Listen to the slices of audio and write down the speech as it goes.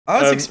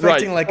I was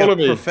expecting right, like a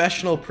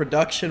professional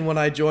production when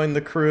I joined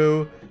the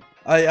crew.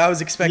 I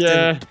was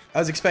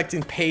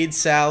expecting paid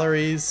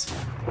salaries.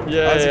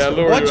 Yeah,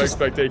 lower your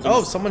expectations.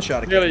 Oh, someone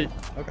shot a Daily,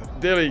 okay.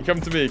 Daily,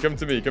 come to me, come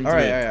to me, come to me. All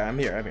right, I'm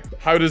here.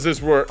 How does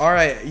this work? All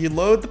right, you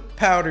load the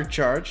powder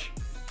charge,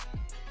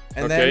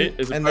 and then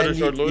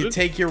you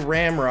take your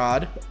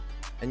ramrod,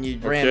 and you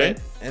ram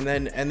it, and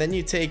then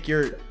you take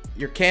your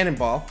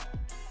cannonball.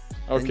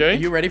 Okay.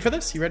 You ready for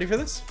this? You ready for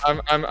this?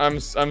 I'm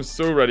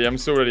so ready. I'm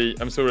so ready.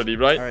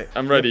 Right? All right.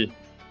 I'm ready.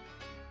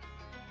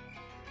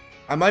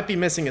 I might be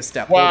missing a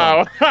step.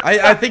 Wow.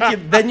 I think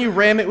then you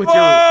ram it with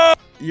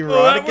your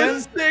rod again. That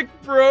was sick,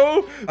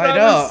 bro. That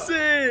was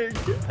sick.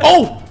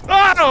 Oh!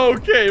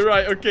 Okay,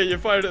 right. Okay, you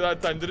fired it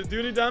that time. Did it do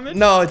any damage?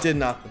 No, it did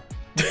nothing.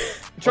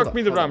 Chuck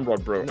me the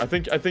ramrod, bro. I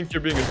think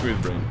you're being a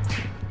smooth brain.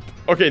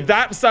 Okay,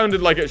 that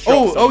sounded like it shot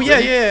something. Oh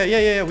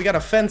yeah. We got a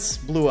fence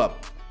blew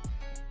up.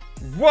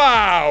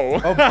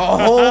 Wow. A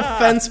whole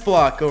fence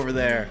block over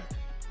there.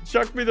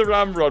 Chuck me the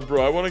ramrod,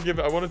 bro. I want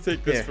to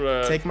take this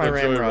for a take my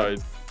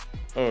ramrod.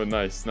 Oh,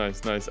 nice. I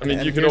mean,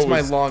 and you can here's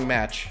always... my long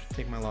match.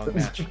 Take my long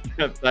match.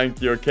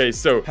 Thank you. Okay,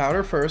 so...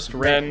 Powder first.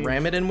 Ram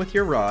it in with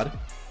your rod.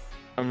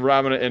 I'm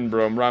ramming it in,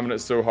 bro. I'm ramming it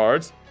so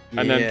hard.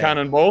 And then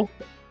cannonball.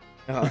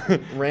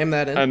 Ram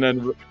that in. And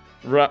then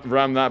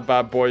ram that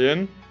bad boy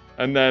in.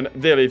 And then,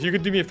 Daily, if you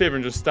could do me a favor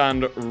and just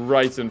stand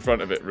right in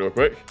front of it real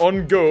quick.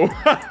 On go.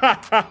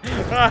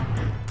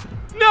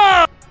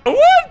 No!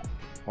 What?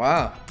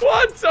 Wow.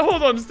 What?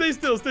 Hold on. Stay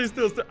still.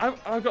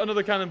 I've got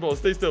another cannonball.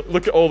 Stay still.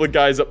 Look at all the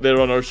guys up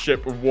there on our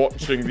ship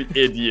watching the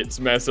idiots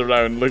mess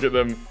around. Look at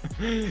them.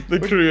 The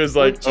crew is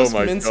like, oh my god.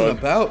 We're just mincing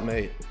about,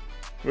 mate.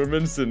 We're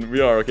mincing.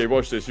 We are. Okay,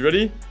 watch this. You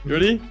ready? You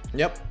ready?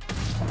 Yep.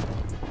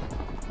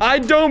 I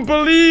don't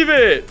believe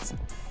it.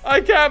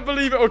 I can't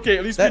believe it. Okay,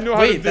 at least we know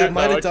how to do it. Wait, that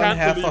might have done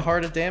half a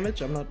heart of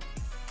damage. I'm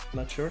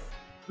not sure.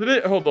 Did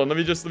it? Hold on. Let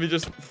me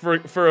just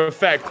for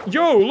effect.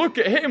 Yo, look!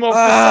 It hit him off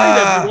the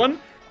side, everyone.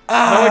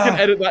 Now I can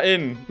edit that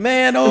in.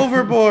 Man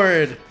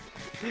overboard.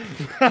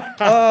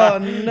 Oh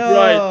no.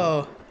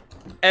 Right.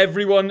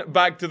 Everyone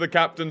back to the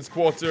captain's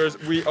quarters.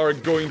 We are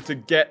going to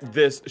get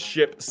this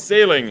ship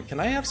sailing. Can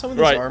I have some of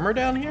this armor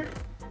down here?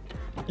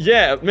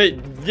 Yeah, mate.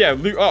 Yeah,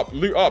 loot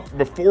up.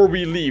 Before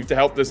we leave to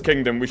help this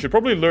kingdom, we should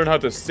probably learn how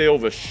to sail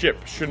the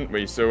ship, shouldn't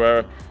we?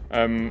 So,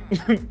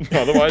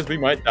 otherwise we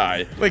might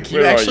die. Wait, can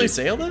you actually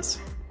sail this?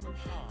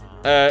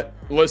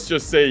 Let's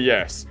just say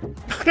yes.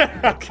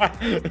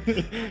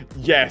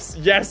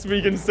 yes,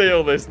 we can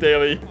sail this,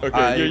 Daily.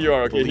 Okay, here you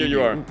are. Okay, here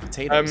you are.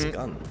 Potatoes,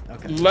 gun.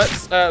 Okay.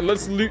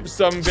 Let's loot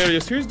some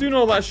various. Who's doing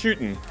all that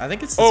shooting? I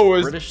think it's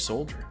this British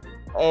soldier.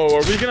 Oh,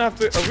 are we gonna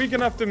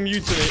have to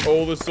mutiny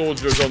all the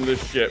soldiers on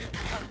this ship?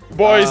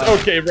 Boys,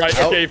 okay, right,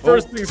 okay,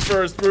 first things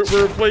first, we're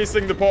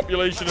replacing the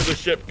population of the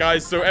ship,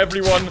 guys, so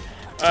everyone,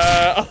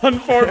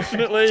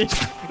 unfortunately,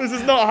 this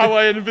is not how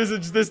I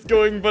envisaged this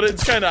going, but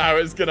it's kind of how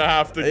it's gonna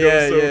have to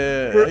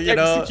go, we're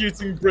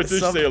executing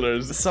British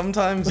sailors.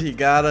 Sometimes you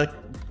gotta,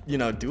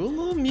 do a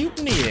little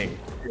mutinying.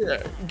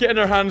 Yeah, getting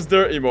our hands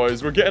dirty,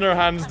 boys, we're getting our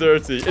hands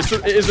dirty.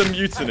 It is a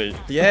mutiny.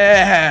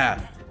 Yeah!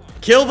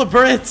 Kill the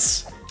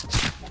Brits!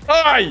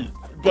 Aye!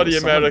 Bloody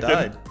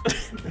American.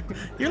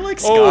 You're like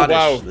Scottish.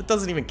 Oh, wow. That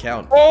doesn't even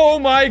count. Oh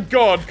my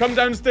god. Come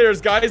downstairs,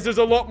 guys. There's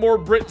a lot more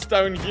Brits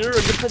down here,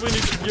 and you probably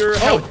need your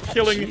help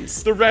killing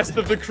the rest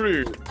of the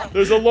crew.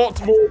 There's a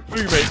lot more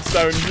crewmates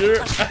down here.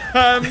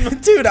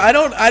 Dude, I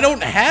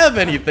don't have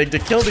anything to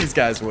kill these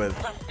guys with.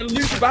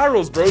 Loot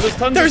barrels, bro. There's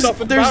tons of stuff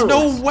in barrels.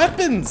 There's no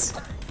weapons.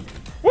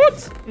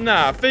 What?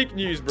 Nah, fake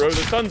news, bro.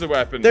 There's tons of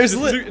weapons. There's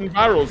loot in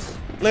barrels.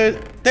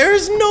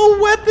 There's no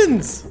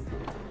weapons.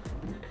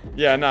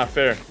 Yeah, nah,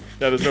 fair.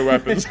 Yeah, there's no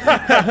weapons.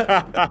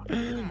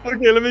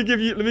 Okay, let me give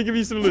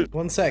you some loot.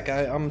 One sec,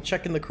 I'm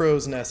checking the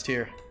crow's nest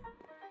here.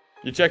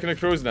 You're checking the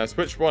crow's nest?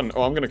 Which one?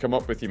 Oh, I'm gonna come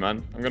up with you,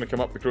 man. I'm gonna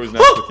come up the crow's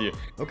nest with you.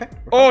 Okay.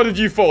 Oh, did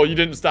you fall? You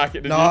didn't stack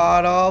it, did you?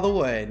 Not all the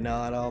way.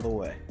 Not all the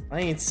way.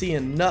 I ain't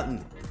seeing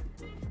nothing.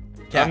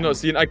 Captain. I'm not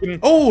seeing. I can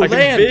land.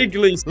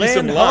 vaguely see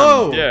some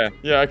land.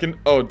 Yeah, I can.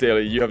 Oh,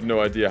 Daily, you have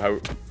no idea how.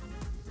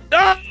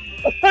 Ah!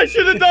 I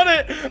should have done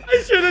it!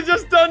 I should have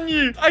just done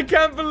you! I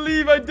can't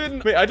believe I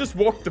didn't. Wait, I just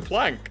walked the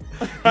plank.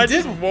 I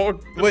just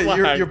walked the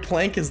plank. Wait, your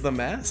plank is the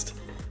mast?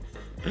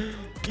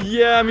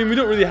 Yeah, I mean, we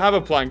don't really have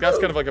a plank. That's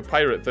kind of like a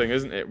pirate thing,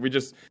 isn't it? You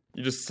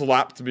just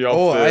slapped me off.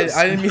 Oh, I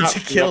didn't mean to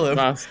kill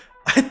him.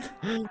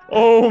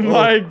 Oh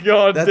my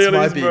god,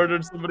 Daily's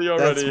murdered somebody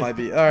already. That's my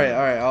beat.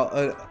 Alright,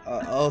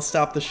 I'll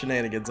stop the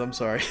shenanigans. I'm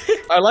sorry.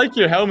 I like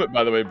your helmet,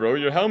 by the way, bro.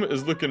 Your helmet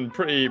is looking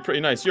pretty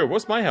nice. Yo,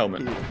 what's my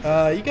helmet?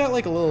 You got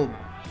like a little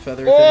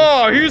feather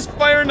thing. Who's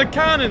firing the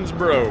cannons,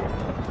 bro?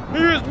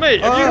 Mate,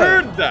 have you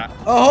heard that?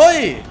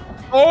 Ahoy!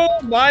 Oh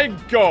my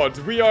god,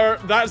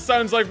 that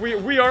sounds like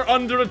we are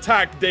under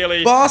attack,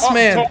 Daily. Boss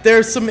man,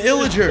 there's some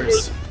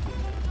illagers.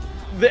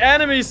 The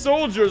enemy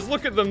soldiers,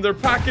 look at them, they're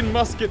packing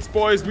muskets,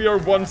 boys. We are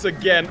once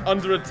again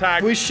under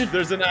attack.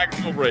 There's an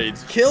actual raid.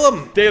 Kill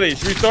them. Daily,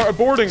 should we start a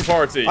boarding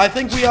party? I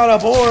think we ought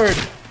to board.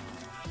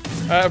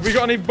 Have we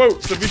got any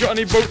boats? Have we got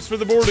any boats for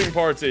the boarding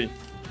party?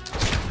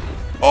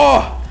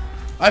 Oh!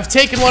 I've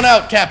taken one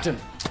out, Captain.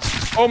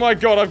 Oh my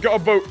god, I've got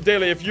a boat.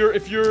 Daly, if you're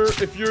up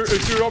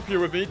here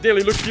with me,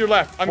 Daly, look to your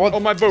left. I'm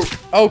on my boat.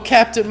 Oh,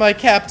 Captain, my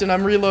Captain,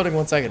 I'm reloading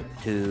 1 second.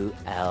 2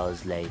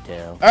 hours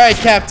later. All right,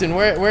 Captain,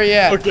 where you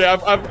at? Okay,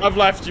 I've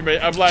left you,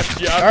 mate. I've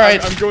left you. All right.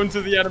 I'm going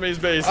to the enemy's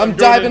base. I'm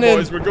diving in,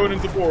 boys. We're going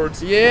into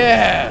boards.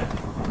 Yeah.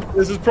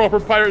 This is proper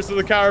Pirates of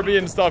the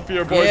Caribbean stuff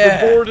here, boys.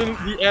 Yeah. We're boarding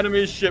the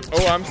enemy's ship.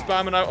 Oh, I'm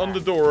spamming out on the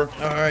door.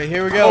 All right,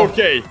 here we go.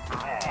 Okay.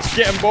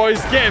 Get him,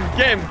 boys. Get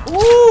him.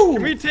 Woo!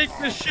 Can we take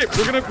this ship?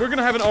 We're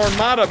gonna have an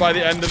armada by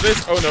the end of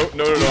this. Oh no.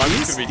 I'm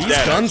just gonna be dead.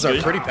 These guns actually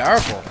are pretty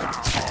powerful.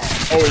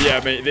 Oh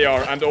yeah, mate, they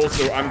are. And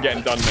also, I'm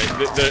getting done, mate.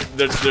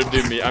 They're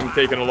doing me. I'm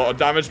taking a lot of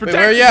damage. Wait,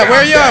 where you at?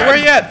 Where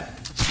you at?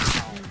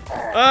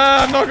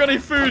 I've not got any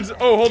food.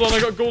 Oh, hold on. I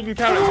got golden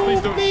carrots.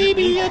 Please don't shoot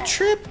me. A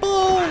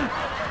triple.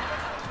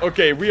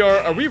 Okay,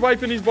 are we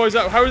wiping these boys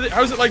out?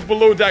 How's it like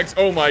below decks?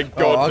 Oh my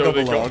god, I'll go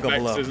they below, got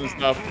vexes and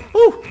stuff.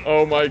 Woo.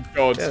 Oh my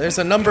god. Yeah, there's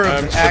a number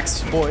of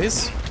axe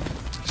boys.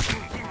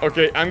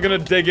 Okay, I'm gonna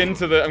dig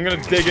into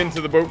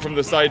the boat from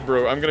the side,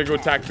 bro. I'm gonna go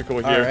tactical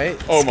here. All right.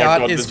 Oh my god,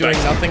 Scott is doing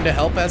nothing to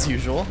help as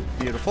usual.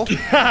 Beautiful.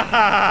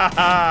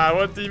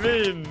 What do you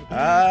mean?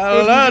 I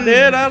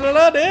don't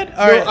know, dude.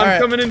 All right,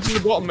 I'm coming into the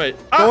bottom, mate.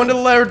 Go into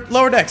the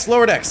lower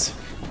decks.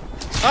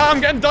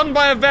 I'm getting done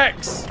by a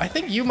Vex. I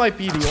think you might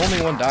be the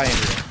only one dying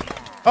here.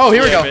 Oh,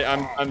 here we go. Mate,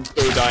 I'm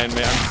so dying,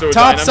 mate. I'm so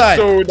Top dying. side.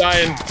 I'm so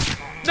dying.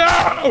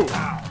 No!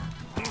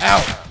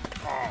 Ow.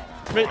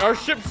 Mate, our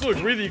ships look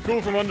really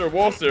cool from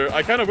underwater.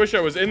 I kind of wish I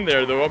was in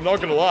there, though. I'm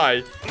not gonna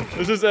lie.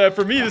 This is,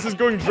 for me, this is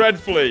going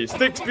dreadfully.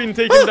 Stick's been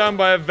taken down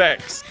by a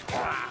Vex.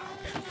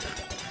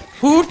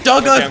 Who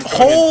dug a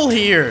hole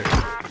here?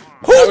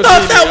 Who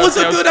thought that was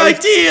a good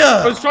idea?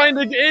 I was trying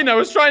to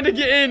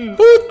get in.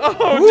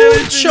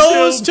 Who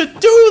chose to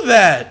do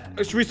that?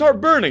 Should we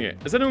start burning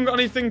it? Has anyone got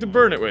anything to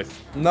burn it with?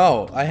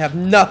 No, I have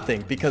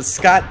nothing because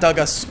Scott dug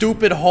a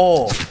stupid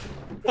hole.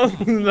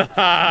 I'm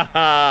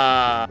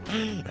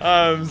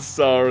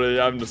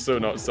sorry. I'm so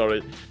not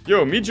sorry.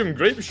 Yo, medium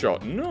grape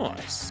shot.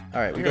 Nice.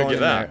 All right, we're going to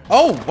get that. There.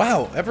 Oh,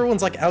 wow.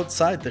 Everyone's like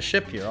outside the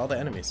ship here, all the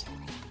enemies.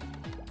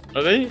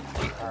 Are they?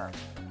 A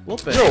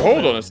little bit. Yo,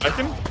 hold on a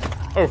second.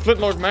 Oh,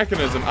 flintlock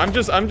mechanism. I'm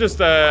just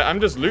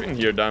looting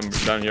here down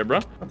here, bro.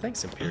 Oh,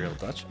 thanks, Imperial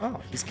Dutch. Oh,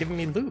 he's giving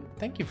me loot.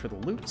 Thank you for the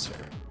loot, sir.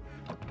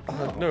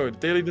 Oh. No,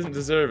 Daly doesn't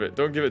deserve it.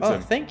 Don't give it to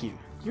him. Oh, thank you.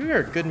 You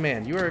are a good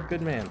man. You are a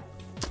good man.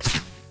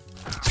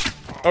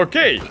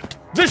 Okay,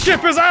 the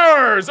ship is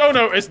ours. Oh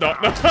no, it's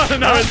not. No, it's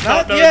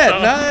not. Not yet.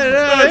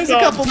 No, there's a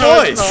couple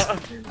boys.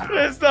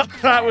 It's not.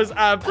 That was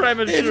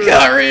premature. They've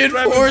got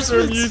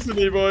reinforcements.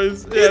 Mutiny,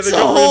 boys. Yeah, it's a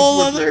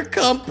whole other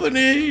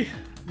company.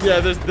 Yeah,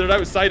 they're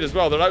outside as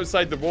well. They're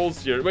outside the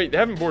walls here. Wait, they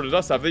haven't boarded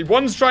us, have they?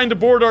 One's trying to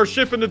board our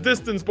ship in the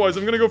distance, boys.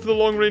 I'm gonna go for the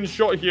long-range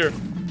shot here.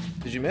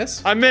 Did you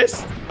miss? I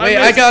missed. Wait,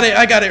 I got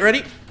it.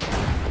 Ready?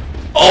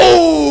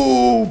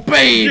 Oh,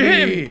 baby! Did you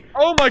hit him?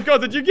 Oh my god,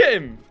 did you get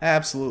him?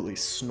 Absolutely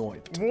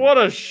sniped. What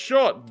a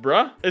shot,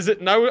 bruh. Is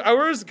it now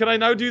ours? Can I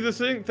now do the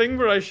thing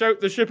where I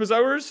shout the ship is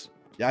ours?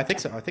 Yeah, I think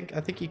so. I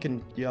think you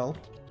can yell.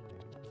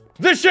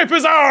 The ship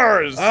is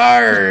ours!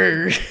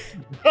 Arr!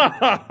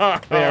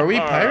 Wait, are we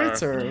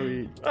pirates or are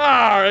we?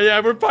 Yeah,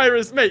 we're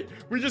pirates, mate.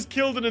 We just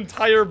killed an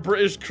entire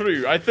British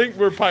crew. I think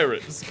we're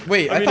pirates.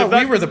 Wait, I thought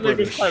we were the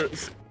British.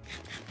 Pirates.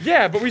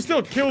 Yeah, but we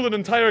still killed an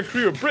entire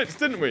crew of Brits,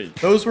 didn't we?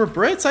 Those were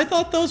Brits? I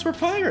thought those were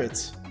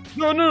pirates.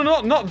 No,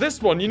 not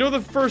this one. You know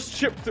the first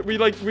ship that we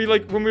like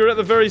when we were at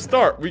the very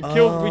start. We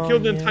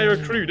killed the entire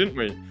crew, didn't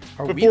we?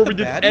 Before we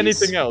did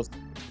anything else.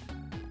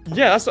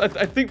 Yeah,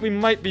 I think we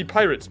might be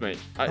pirates, mate.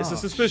 It's a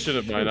suspicion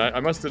of mine, I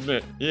must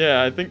admit.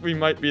 Yeah, I think we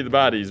might be the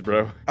baddies,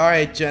 bro.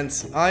 Alright,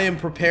 gents. I am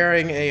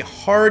preparing a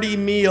hearty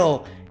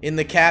meal in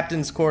the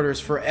captain's quarters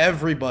for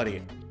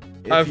everybody.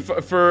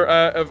 Of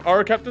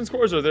our captain's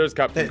quarters or theirs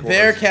captain's quarters?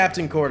 Their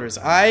captain quarters.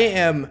 I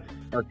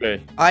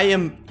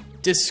am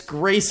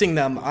disgracing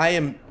them.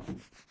 I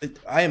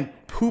am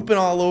pooping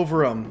all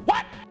over them.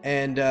 What?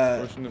 And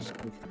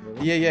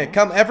yeah,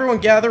 come everyone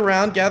gather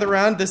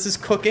around, This is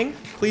cooking.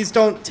 Please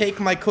don't take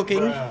my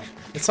cooking.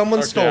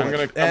 Someone stole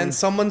it. And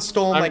someone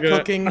stole my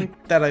cooking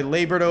that I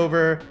labored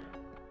over.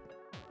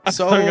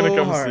 So I'm gonna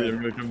come hard. see.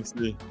 I'm gonna come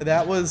see.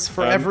 That was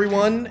for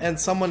everyone, and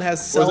someone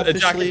has selfishly.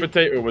 Was it a jacket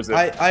potato? Was it?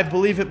 I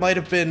believe it might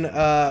have been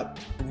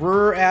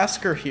Rur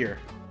Asker here.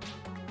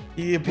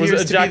 He appears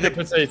was it a to jacket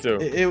be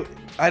potato?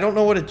 I don't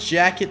know what a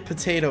jacket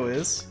potato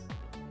is.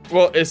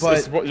 Well, it's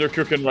what you're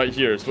cooking right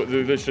here. It's what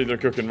literally they're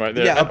cooking right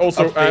there. Yeah, and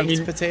also, I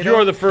mean, potato? you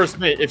are the first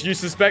mate. If you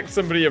suspect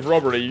somebody of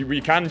robbery,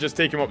 we can just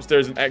take them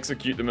upstairs and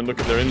execute them and look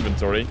at their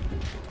inventory.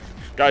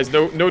 Guys,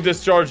 no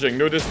discharging,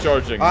 no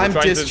discharging. I'm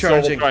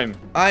discharging.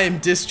 I am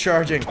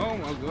discharging. Oh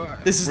my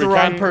god. This is the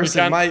wrong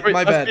person. My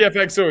bad. That's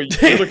PFXO.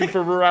 You're looking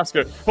for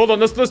Ruraska. Hold on,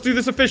 let's do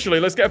this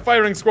officially. Let's get a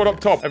firing squad up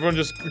top. Everyone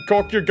just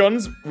cock your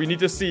guns. We need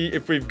to see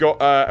if we've got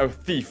a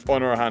thief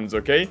on our hands,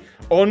 okay?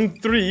 On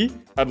 3,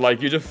 I'd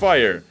like you to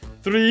fire.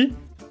 3,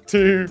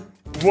 2,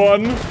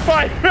 1,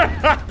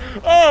 fire!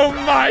 Oh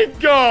my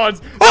god!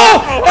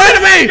 Oh,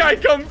 enemy! Where did that guy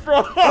come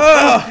from?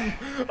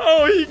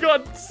 Oh, he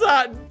got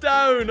sat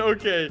down.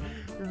 Okay.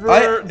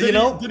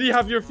 Did he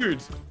have your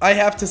food? I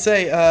have to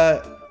say,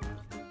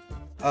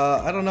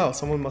 I don't know.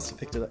 Someone must have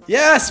picked it up.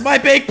 Yes, my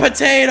baked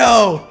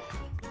potato!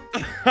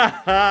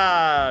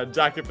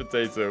 Jacket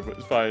potato, but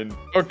it's fine.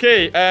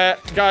 Okay, guys.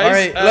 All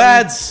right,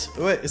 lads.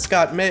 Wait,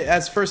 Scott,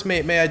 as first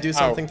mate, may I do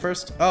something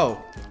first?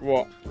 Oh.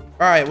 What?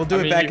 All right, we'll do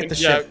it back at the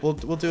ship. We'll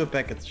do it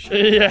back at the ship.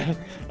 Yeah,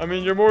 I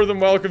mean, you're more than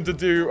welcome to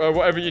do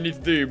whatever you need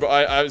to do,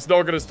 but it's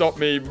not gonna stop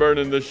me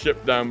burning this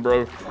ship down,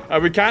 bro.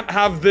 We can't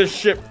have this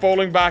ship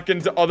falling back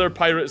into other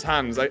pirates'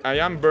 hands. I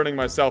am burning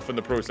myself in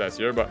the process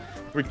here, but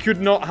we could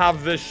not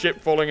have this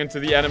ship falling into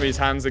the enemy's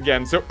hands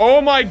again. So,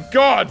 oh my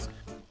God,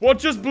 what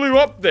just blew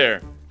up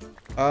there?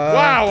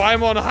 Wow,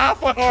 I'm on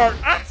half a heart.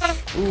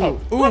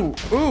 Ooh.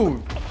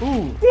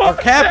 Our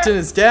captain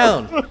is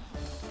down.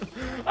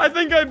 I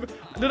think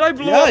did I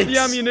blow up the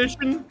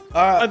ammunition?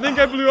 I think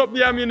I blew up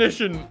the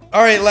ammunition.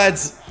 All right,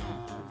 lads.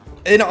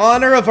 In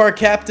honor of our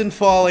captain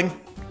falling,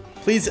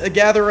 please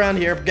gather around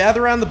here.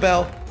 Gather around the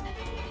bell.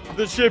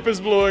 The ship is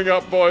blowing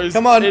up, boys.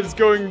 Come on. It's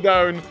going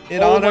down.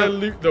 In All honor... my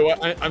loot, though.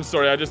 I'm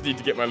sorry. I just need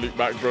to get my loot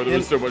back, bro. There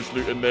was so much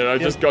loot in there. I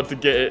just got to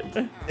get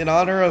it. In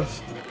honor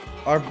of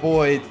our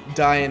boy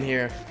dying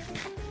here,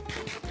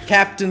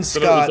 Captain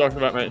Scott. What are you talking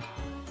about, mate?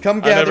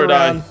 Come gather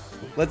around.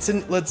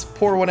 Let's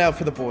pour one out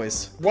for the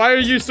boys. Why are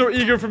you so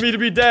eager for me to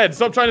be dead?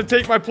 Stop trying to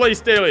take my place,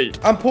 Daily.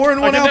 I'm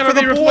pouring one out for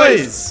the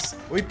boys.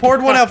 We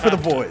poured one out for the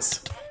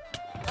boys.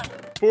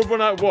 Poured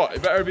one out what?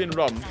 It better be in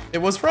rum. It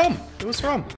was rum. It was rum.